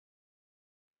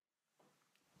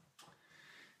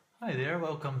Hi there,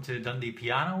 welcome to Dundee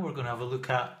Piano. We're going to have a look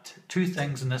at two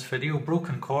things in this video,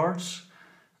 broken chords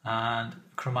and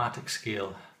chromatic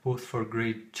scale, both for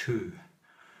grade 2.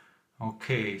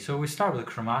 Okay, so we start with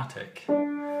the chromatic.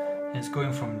 It's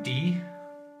going from D,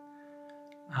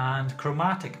 and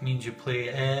chromatic means you play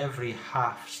every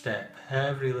half step,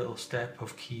 every little step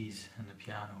of keys in the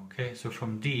piano. Okay, so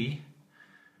from D,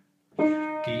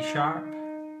 D sharp,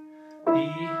 E,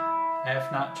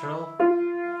 F natural,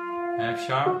 F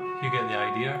sharp, you get the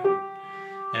idea.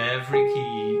 Every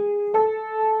key.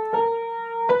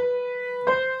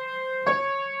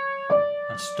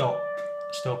 And stop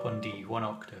on D, 1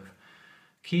 octave.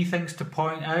 Key things to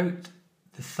point out,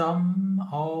 the thumb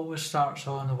always starts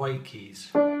on the white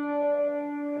keys.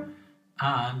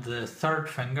 And the third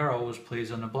finger always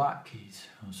plays on the black keys.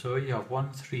 So you have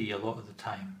 1, 3 a lot of the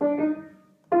time.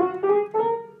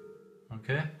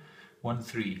 Okay, 1,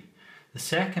 3. The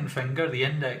second finger, the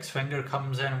index finger,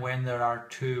 comes in when there are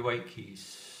 2 white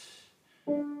keys.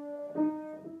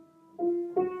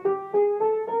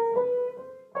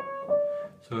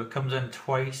 So it comes in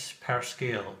twice per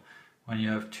scale when you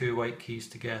have 2 white keys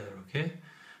together, okay?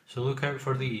 So look out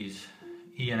for these,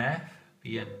 E and F,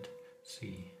 B and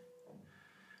C.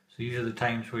 So these are the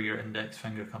times where your index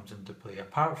finger comes into play.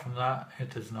 Apart from that,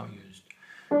 it is not used.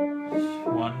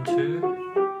 1, 2,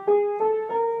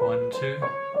 1, 2.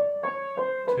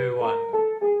 2, 1,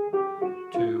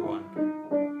 2, 1.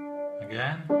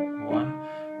 Again, 1,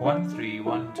 1, 3,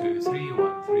 1, 2, 3,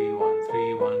 1, 3, 1,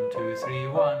 3, 1, 2, 3,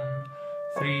 1,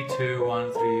 3, 2,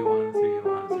 1, 3, 1, 3,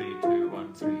 1, 3, 2,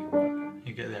 1, 3, 1.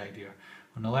 You get the idea.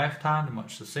 On the left hand,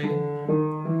 much the same.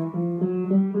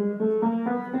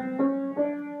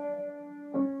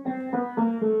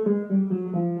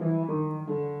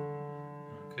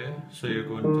 Okay, so you're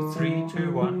going to 3,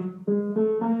 2, 1.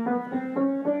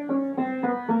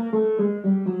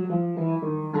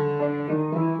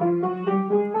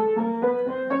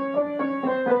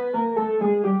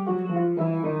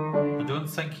 I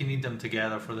think you need them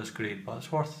together for this grade, but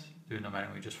it's worth doing them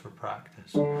anyway just for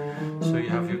practice. So you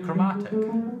have your chromatic.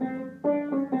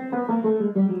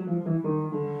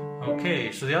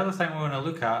 Okay, so the other thing we're going to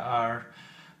look at are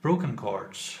broken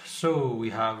chords. So we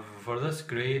have for this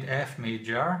grade F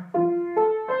major,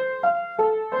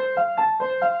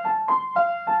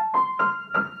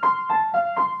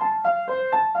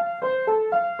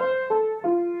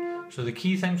 so the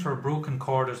key thing for a broken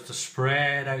chord is to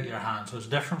spread out your hand. So it's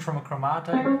different from a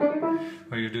chromatic,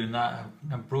 where you're doing that.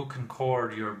 A broken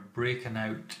chord, you're breaking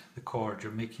out the chord,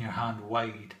 you're making your hand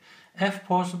wide. If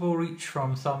possible, reach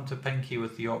from thumb to pinky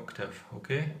with the octave,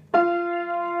 okay?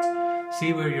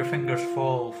 See where your fingers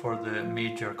fall for the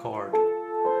major chord.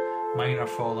 Mine are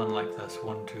falling like this,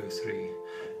 1, 2, 3.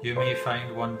 You may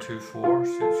find 1, 2, 4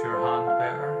 suits your hand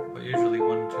better, but usually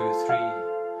 1, 2, 3.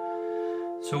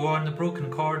 So on the broken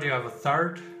chord you have a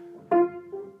third, and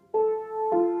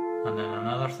then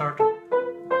another third,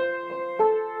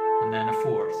 and then a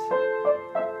fourth.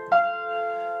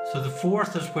 So the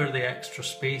fourth is where the extra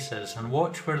space is, and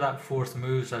watch where that fourth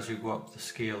moves as you go up the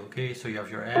scale, okay? So you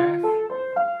have your F,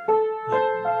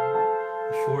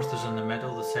 the fourth is in the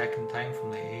middle the second time from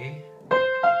the A,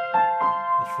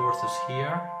 the fourth is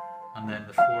here, and then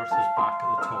the fourth is back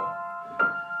at the top.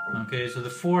 Okay, so the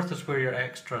fourth is where your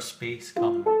extra space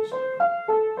comes.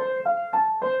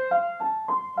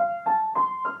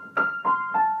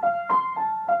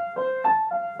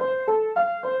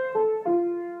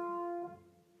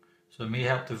 So it may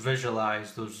help to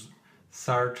visualize those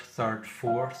third, third,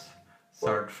 fourth,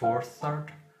 third, fourth,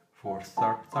 third, fourth,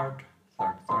 third, third,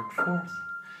 third, third, fourth.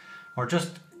 Or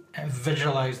just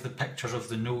visualize the pictures of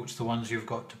the notes, the ones you've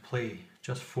got to play.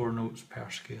 Just 4 notes per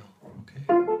scale, okay?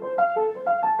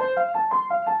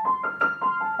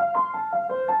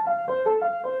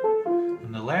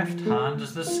 The left hand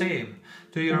is the same.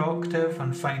 Do your octave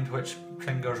and find which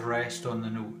fingers rest on the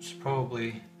notes.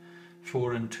 Probably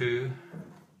 4 and 2,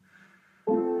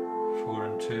 4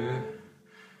 and 2,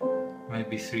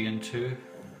 maybe 3 and 2,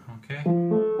 okay?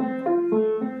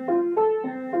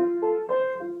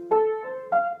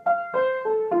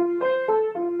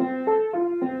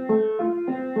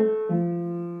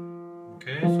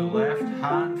 Okay, so left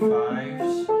hand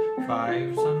 5s,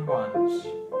 5s and 1s.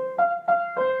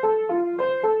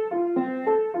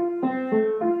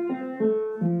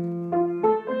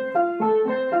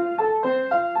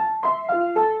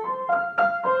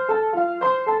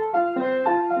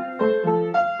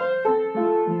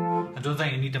 I don't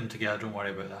think you need them together, don't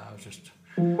worry about that, I was just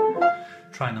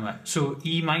trying them out. So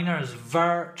E minor is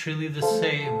virtually the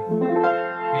same.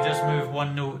 You just move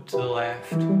 1 note to the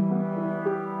left.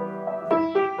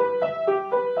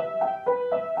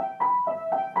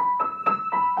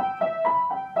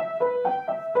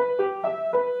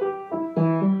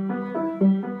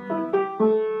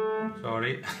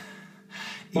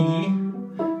 E,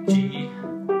 G,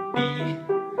 B,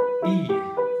 E.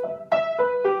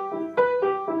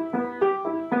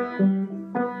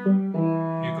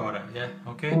 You got it, yeah?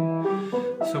 Okay.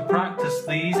 So practice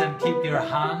these and keep your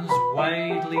hands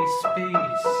widely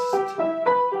spaced.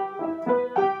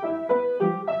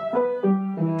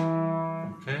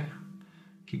 Okay?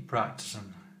 Keep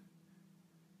practicing.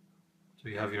 So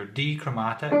you have your D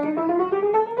chromatic,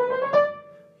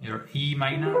 your E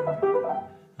minor,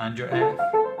 and your F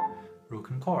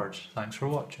broken chords. Thanks for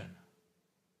watching.